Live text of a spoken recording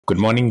Good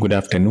morning, good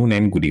afternoon,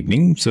 and good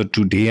evening. So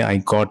today I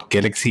got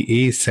Galaxy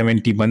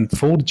A71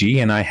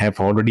 4G and I have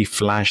already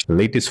flashed the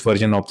latest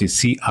version of the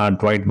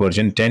crDroid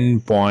version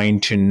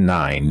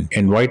 10.9.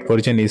 Android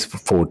version is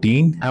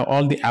 14. I have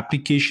all the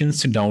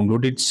applications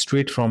downloaded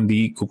straight from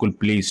the Google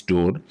Play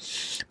Store.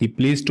 The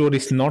Play Store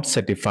is not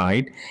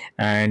certified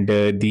and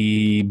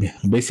the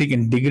basic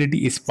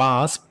integrity is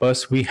passed, but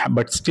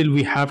still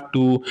we have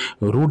to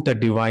root the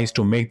device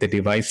to make the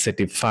device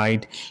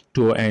certified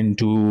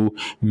to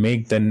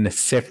make the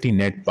safety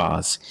net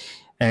pass.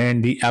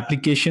 And the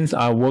applications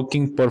are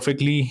working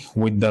perfectly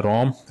with the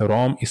ROM. The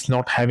ROM is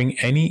not having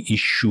any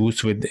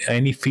issues with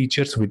any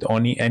features, with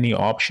any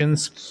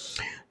options.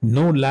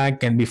 No lag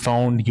can be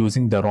found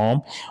using the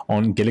ROM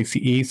on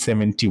Galaxy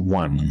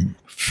A71.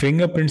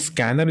 Fingerprint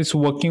scanner is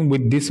working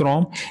with this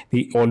ROM.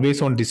 The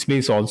always on display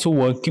is also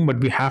working, but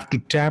we have to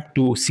tap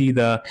to see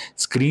the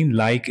screen.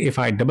 Like if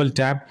I double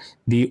tap,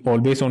 the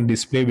always on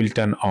display will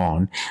turn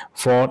on.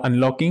 For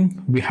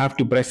unlocking, we have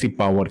to press the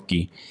power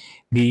key.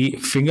 The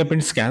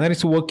fingerprint scanner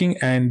is working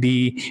and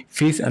the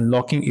face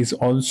unlocking is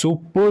also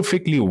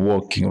perfectly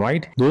working,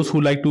 right? Those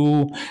who like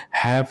to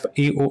have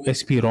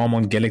AOSP ROM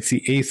on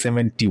Galaxy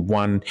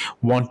A71,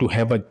 want to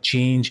have a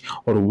change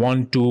or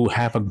want to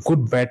have a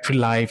good battery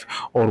life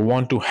or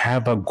want to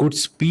have a good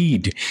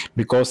speed,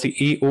 because the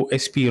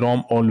AOSP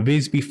ROM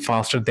always be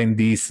faster than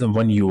this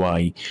One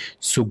UI.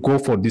 So go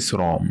for this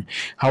ROM.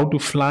 How to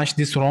flash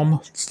this ROM?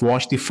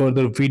 Watch the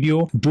further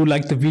video. Do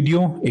like the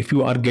video. If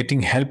you are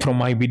getting help from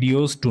my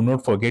videos, do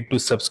not forget to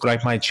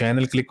subscribe my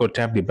channel. Click or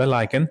tap the bell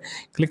icon.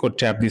 Click or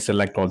tap the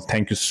select all.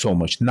 Thank you so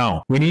much.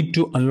 Now we need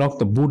to unlock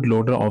the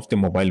bootloader of the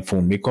mobile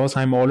phone, because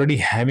I'm already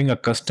having a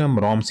custom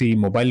ROM. See,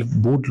 mobile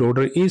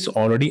bootloader is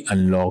already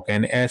unlocked,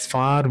 and as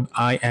far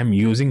I am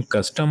using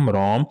custom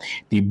ROM,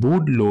 the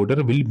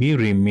bootloader will be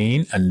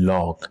remain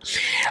unlocked.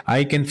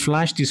 I can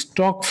flash the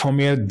stock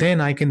firmware,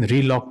 then I can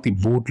relock the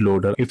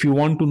bootloader. If you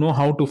want to know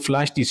how to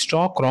flash the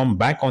stock ROM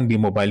back on the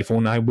mobile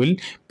phone, I will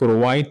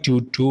provide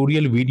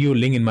tutorial video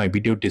link in my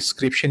video description.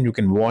 You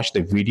can watch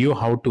the video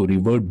how to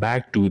revert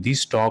back to the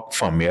stock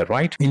firmware,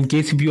 right? In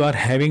case if you are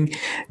having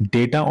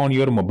data on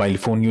your mobile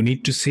phone, you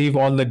need to save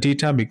all the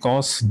data,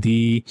 because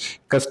the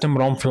custom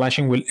ROM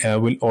flashing will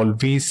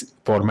always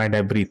format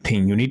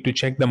everything. You need to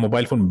check the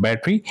mobile phone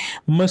battery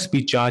must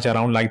be charged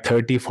around like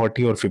 30,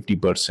 40 or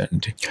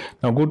 50%.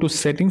 Now go to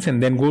settings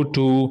and then go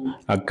to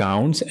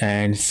accounts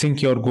and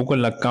sync your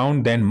Google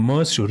account, then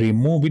must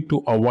remove it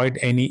to avoid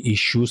any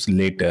issues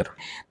later.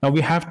 Now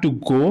we have to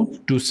go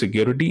to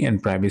security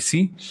and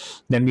privacy.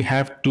 Then we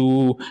have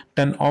to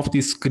turn off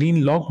the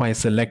screen lock by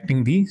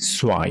selecting the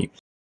swipe.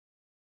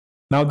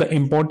 Now the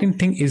important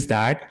thing is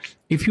that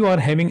if you are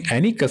having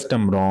any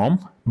custom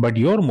ROM but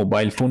your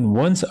mobile phone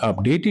once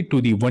updated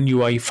to the One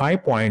UI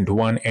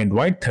 5.1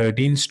 Android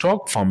 13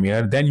 stock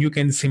firmware, then you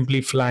can simply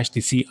flash the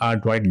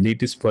crDroid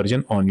latest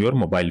version on your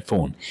mobile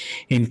phone.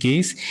 In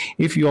case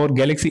if your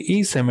Galaxy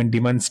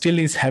A71 still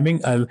is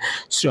having a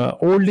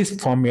oldest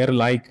firmware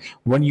like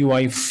One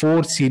UI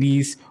 4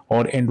 series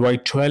or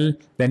Android 12,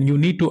 then you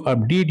need to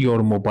update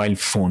your mobile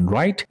phone,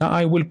 right? Now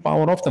I will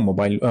power off the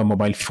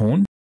mobile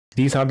phone.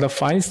 These are the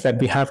files that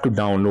we have to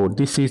download.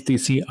 This is the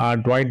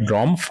crDroid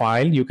ROM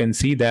file. You can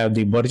see that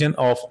the version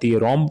of the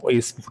ROM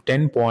is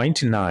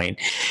 10.9.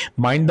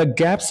 Mind the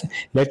gaps.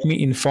 Let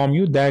me inform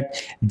you that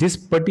this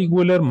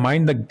particular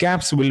mind the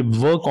gaps will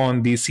work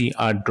on the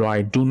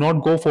crDroid. Do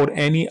not go for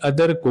any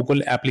other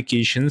Google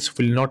applications,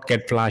 will not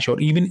get flash, or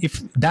even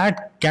if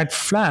that get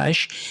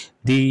flash,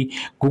 the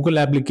Google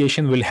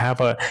application will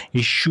have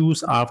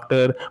issues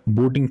after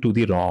booting to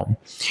the ROM.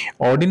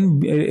 Odin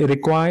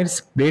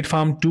requires,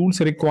 platform tools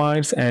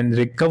requires, and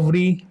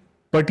recovery,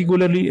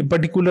 particular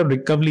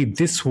recovery,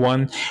 this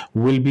one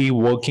will be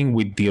working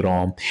with the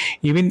ROM.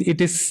 Even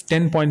it is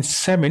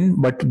 10.7,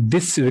 but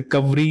this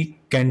recovery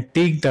can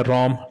take the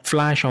ROM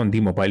flash on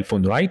the mobile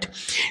phone, right?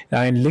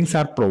 And links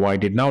are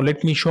provided. Now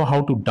let me show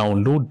how to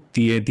download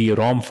the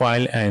ROM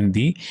file and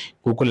the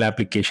Google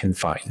application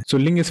file. So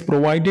link is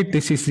provided.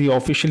 This is the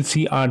official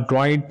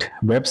crDroid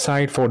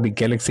website for the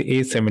Galaxy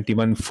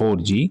A71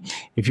 4G.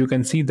 If you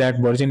can see, that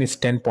version is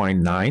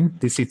 10.9.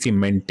 This is the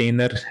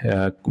maintainer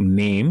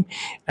name.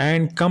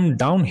 And come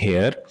down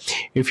here.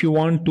 If you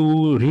want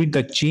to read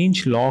the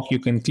change log, you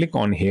can click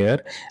on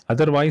here.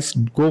 Otherwise,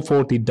 go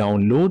for the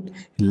download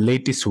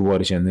latest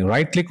version.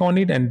 Right click on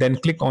it and then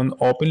click on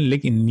open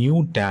link in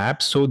new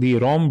tab, so the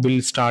ROM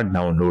will start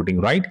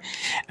downloading, right?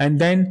 And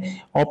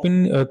then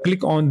open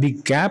click on the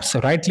gaps,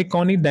 right click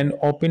on it, then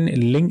open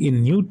link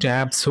in new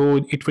tab, so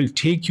it will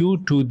take you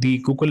to the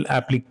Google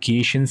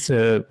applications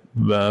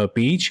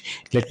page.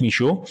 Let me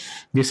show.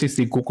 This is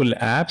the Google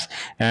apps,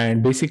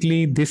 and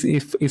basically this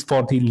is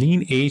for the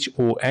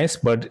LineageOS,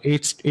 but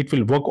it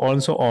will work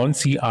also on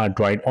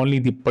crDroid, only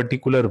the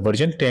particular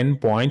version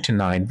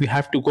 10.9. We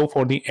have to go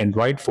for the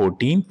Android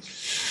 14.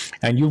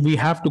 and we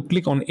have to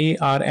click on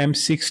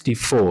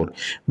ARM64.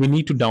 We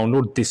need to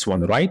download this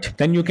one, right?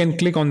 Then you can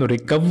click on the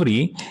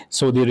recovery,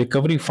 so the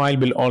recovery file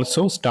will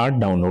also start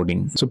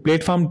downloading. So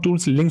platform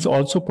tools links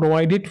also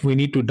provided. We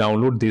need to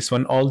download this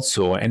one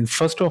also. And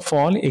first of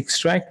all,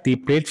 extract the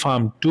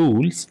platform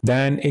tools,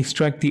 then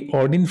extract the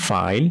Odin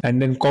file,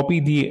 and then copy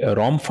the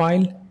ROM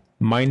file,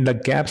 mind the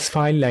gaps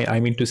file, I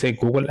mean to say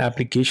Google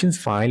applications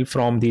file,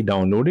 from the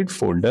downloaded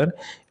folder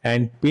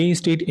and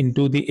paste it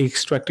into the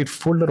extracted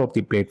folder of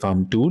the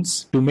platform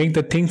tools. To make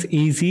the things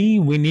easy,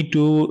 we need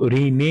to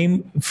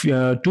rename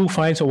two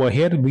files over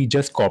here we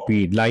just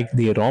copied, like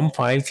the ROM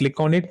file.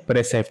 Click on it,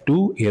 press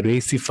F2,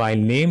 erase the file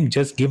name,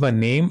 just give a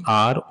name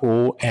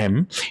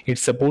ROM.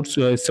 It's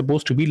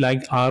supposed to be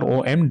like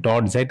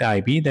rom.zip,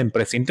 then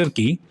press enter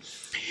key.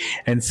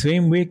 And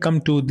same way, come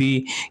to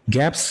the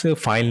gaps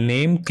file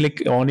name,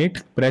 click on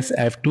it, press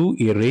F2,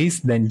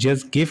 erase, then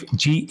just give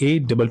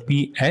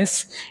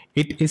GAPPS.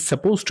 It is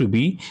supposed to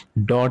be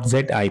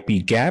 .zip,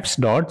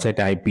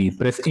 gaps.zip.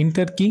 Press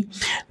enter key.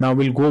 Now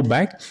we'll go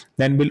back,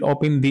 then we'll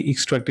open the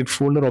extracted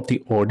folder of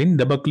the Odin.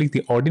 Double click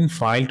the Odin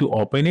file to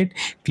open it.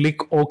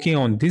 Click OK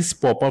on this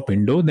pop-up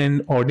window,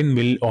 then Odin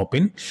will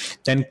open.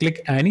 Then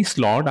click any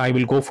slot. I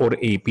will go for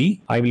AP.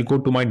 I will go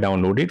to my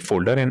downloaded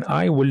folder and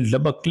I will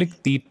double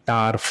click the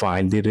tar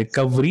file, the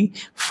recovery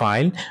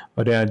file,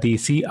 or the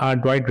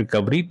crDroid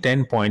recovery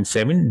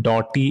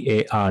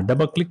 10.7.tar.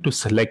 Double click to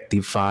select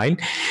the file.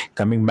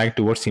 Coming back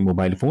towards the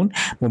mobile phone.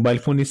 Mobile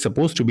phone is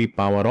supposed to be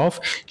power off.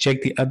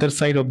 Check the other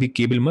side of the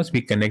cable must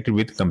be connected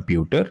with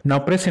computer. Now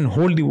press and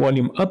hold the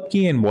volume up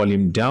key and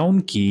volume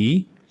down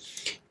key.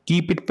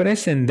 Keep it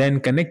pressed and then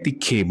connect the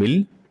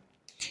cable.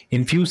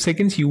 In few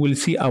seconds you will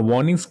see a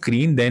warning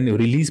screen, then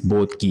release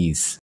both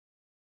keys.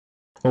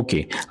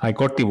 Okay, I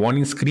got the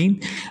warning screen.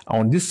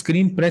 On this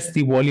screen, press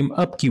the volume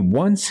up key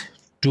once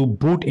to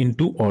boot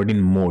into Odin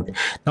mode.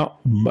 Now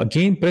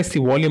again press the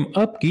volume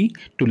up key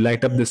to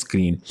light up the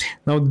screen.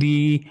 Now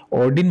the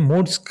Odin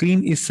mode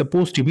screen is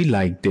supposed to be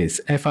like this.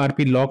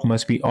 FRP lock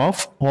must be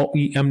off,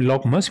 OEM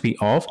lock must be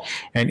off,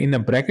 and in the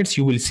brackets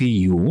you will see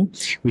U,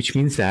 which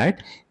means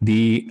that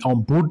the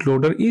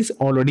bootloader is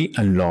already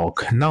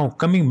unlocked. Now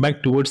coming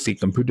back towards the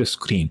computer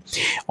screen.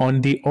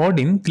 On the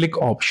Odin, click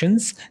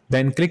options,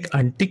 then click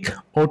untick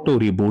auto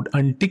reboot,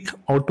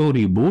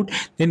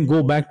 then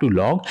go back to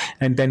log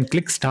and then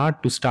click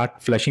start to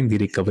start flushing the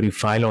recovery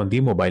file on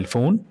the mobile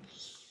phone.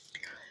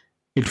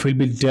 It will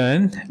be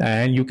done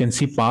and you can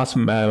see pass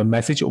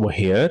message over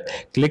here.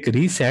 Click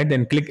reset,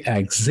 then click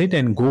exit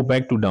and go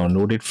back to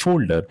downloaded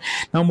folder.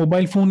 Now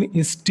mobile phone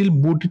is still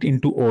booted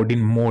into Odin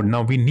mode.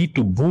 Now we need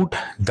to boot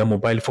the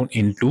mobile phone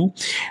into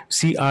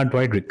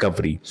crDroid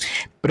recovery.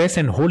 Press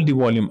and hold the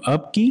volume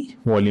up key,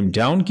 volume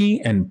down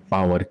key and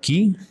power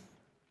key.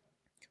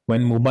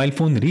 When mobile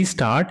phone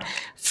restart,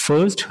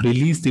 first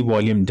release the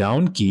volume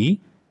down key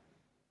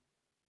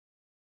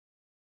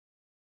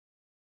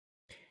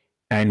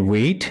and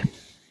wait.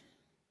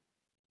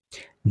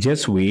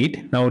 Just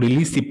wait. Now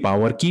release the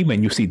power key.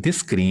 When you see this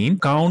screen,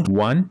 count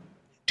 1,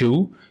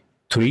 2,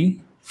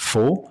 3,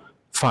 4,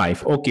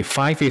 5. Okay,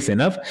 5 is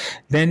enough.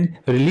 Then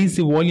release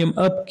the volume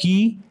up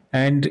key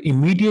and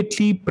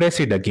immediately press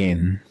it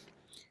again.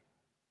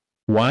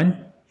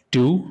 1,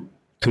 2,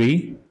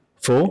 3,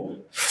 4,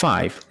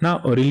 5.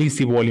 Now release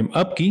the volume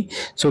up key,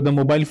 so the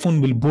mobile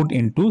phone will boot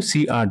into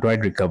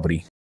crDroid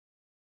recovery.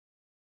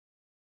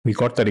 We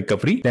got the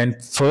recovery. Then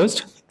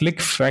first click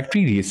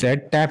factory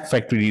reset, tap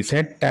factory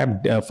reset,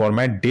 tap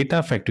format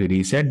data factory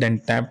reset, then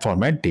tap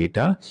format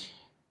data.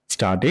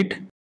 Start it.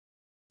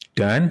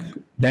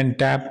 Done. Then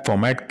tap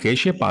format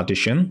cache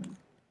partition.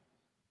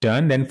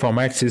 Done. Then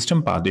format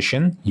system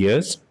partition.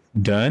 Yes.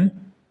 Done.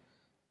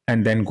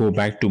 And then go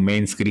back to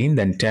main screen,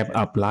 then tap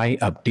apply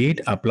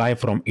update, apply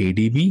from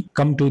ADB.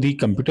 Come to the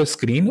computer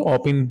screen,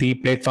 open the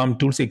platform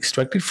tools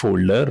extracted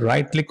folder,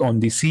 right click on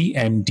the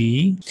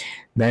CMD,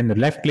 then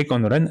left click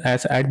on run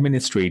as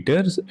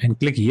administrators and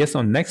click yes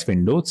on next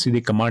window. See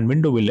the command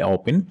window will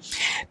open.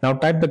 Now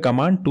type the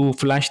command to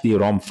flash the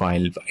ROM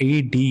file,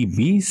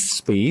 ADB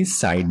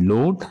space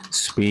sideload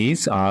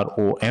space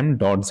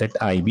rom.zip,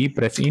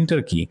 press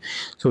enter key.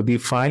 So the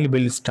file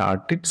will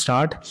start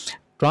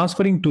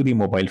transferring to the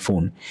mobile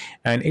phone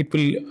and it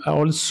will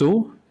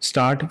also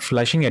start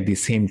flushing at the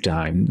same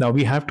time. Now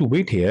we have to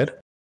wait here.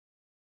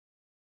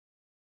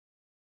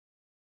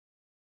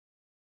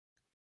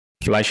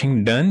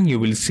 Flushing done.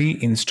 You will see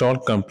install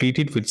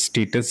completed with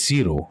status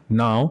 0.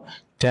 Now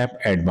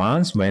tap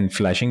advanced. When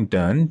flushing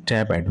done,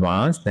 tap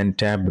advanced, then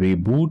tap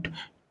reboot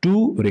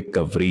to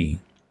recovery.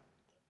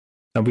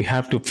 Now we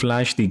have to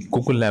flash the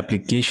Google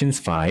applications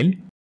file,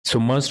 so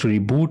must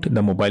reboot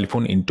the mobile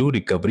phone into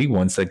recovery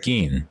once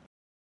again.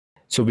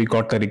 So we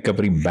got the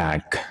recovery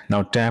back.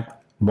 Now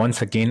tap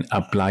once again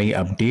apply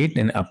update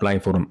and apply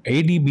from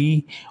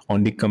ADB.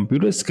 On the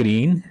computer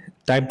screen,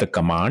 type the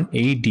command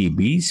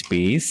ADB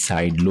space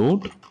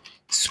sideload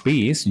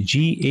space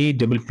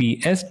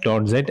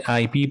GAPPS.zip,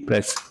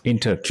 press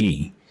enter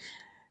key.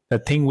 The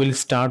thing will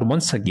start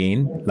once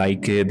again,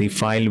 like the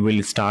file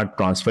will start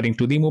transferring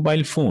to the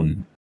mobile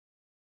phone.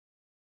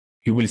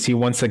 You will see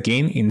once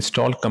again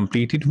install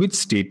completed with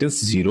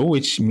status 0,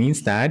 which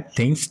means that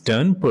things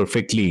turn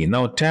perfectly.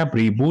 Now tap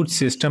reboot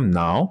system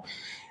now,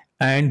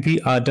 and we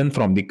are done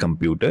from the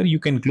computer. You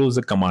can close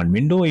the command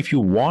window. If you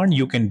want,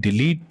 you can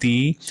delete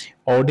the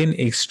Odin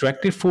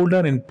extracted folder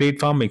and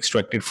platform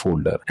extracted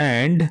folder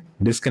and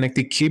disconnect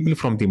the cable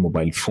from the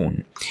mobile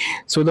phone.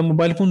 So the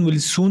mobile phone will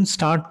soon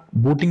start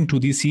booting to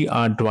the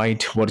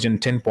crDroid version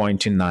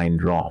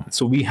 10.9 ROM.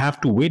 So we have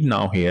to wait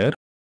now here.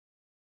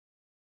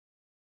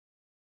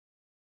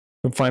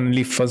 So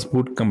finally, first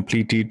boot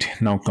completed.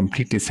 Now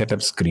complete the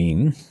setup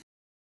screen.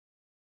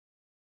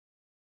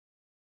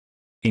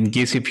 In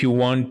case if you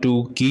want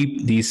to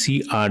keep the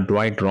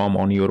crDroid ROM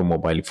on your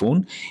mobile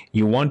phone,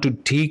 you want to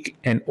take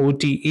an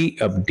OTA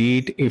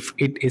update if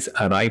it is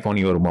arrive on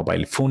your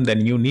mobile phone,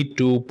 then you need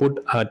to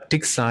put a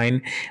tick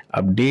sign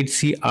update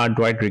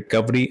crDroid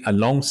recovery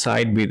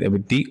alongside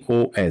with the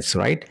OS,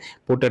 right?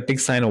 Put a tick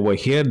sign over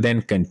here,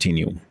 then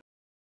continue.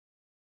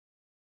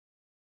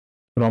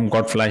 ROM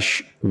got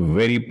flashed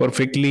very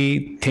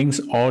perfectly.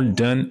 Things all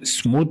done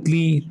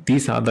smoothly.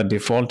 These are the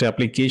default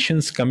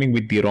applications coming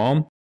with the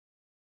ROM.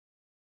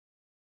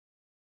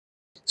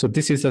 So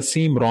this is the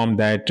same ROM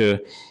that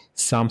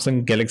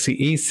Samsung Galaxy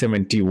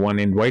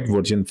A71 Android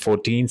version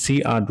 14,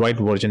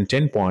 crDroid version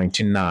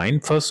 10.9,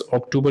 1st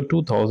October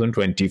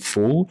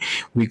 2024.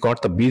 We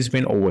got the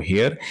baseband over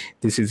here.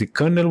 This is the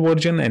kernel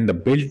version and the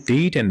build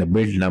date and the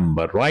build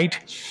number, right?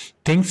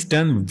 Things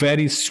done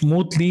very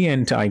smoothly,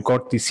 and I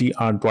got the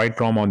crDroid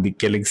ROM on the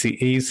Galaxy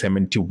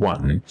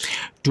A71.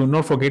 Do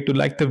not forget to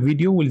like the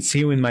video. We'll see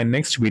you in my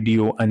next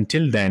video.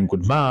 Until then,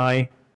 goodbye.